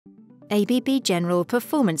ABB General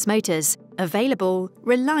Performance motors, available,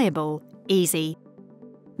 reliable, easy.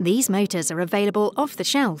 These motors are available off the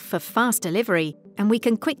shelf for fast delivery, and we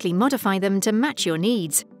can quickly modify them to match your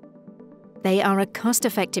needs. They are a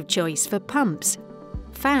cost-effective choice for pumps,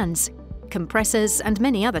 fans, compressors, and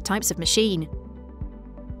many other types of machine.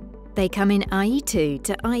 They come in IE2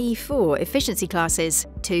 to IE4 efficiency classes,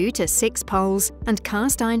 2 to 6 poles, and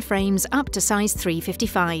cast iron frames up to size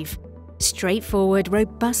 355. Straightforward,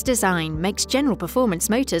 robust design makes General Performance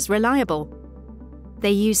motors reliable.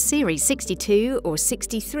 They use Series 62 or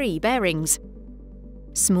 63 bearings.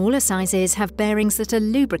 Smaller sizes have bearings that are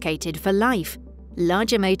lubricated for life.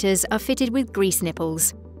 Larger motors are fitted with grease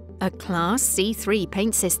nipples. A Class C3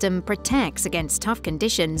 paint system protects against tough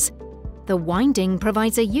conditions. The winding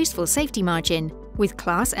provides a useful safety margin with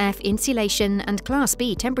Class F insulation and Class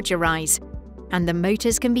B temperature rise. And the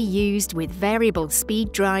motors can be used with variable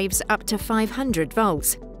speed drives up to 500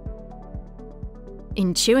 volts.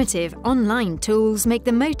 Intuitive online tools make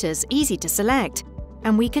the motors easy to select,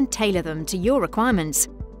 and we can tailor them to your requirements.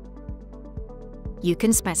 You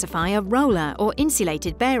can specify a roller or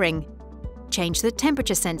insulated bearing, change the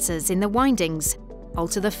temperature sensors in the windings,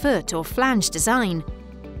 alter the foot or flange design,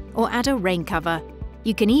 or add a rain cover.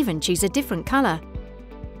 You can even choose a different color.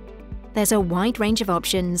 There's a wide range of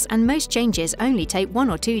options, and most changes only take 1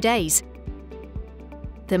 or 2 days.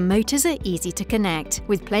 The motors are easy to connect,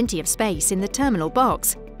 with plenty of space in the terminal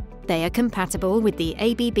box. They are compatible with the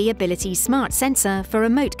ABB Ability Smart Sensor for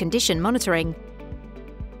remote condition monitoring.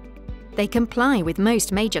 They comply with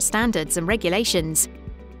most major standards and regulations,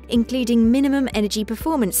 including minimum energy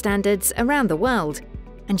performance standards around the world,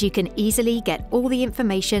 and you can easily get all the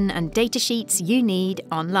information and data sheets you need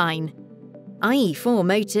online. IE4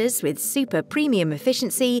 motors with super premium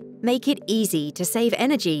efficiency make it easy to save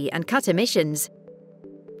energy and cut emissions.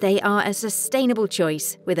 They are a sustainable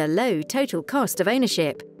choice with a low total cost of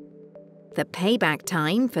ownership. The payback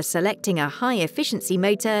time for selecting a high-efficiency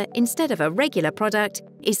motor instead of a regular product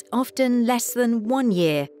is often less than 1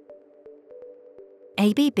 year.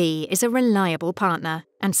 ABB is a reliable partner,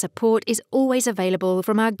 and support is always available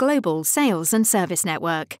from our global sales and service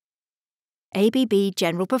network. ABB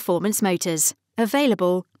General Performance motors,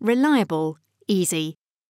 available, reliable, easy.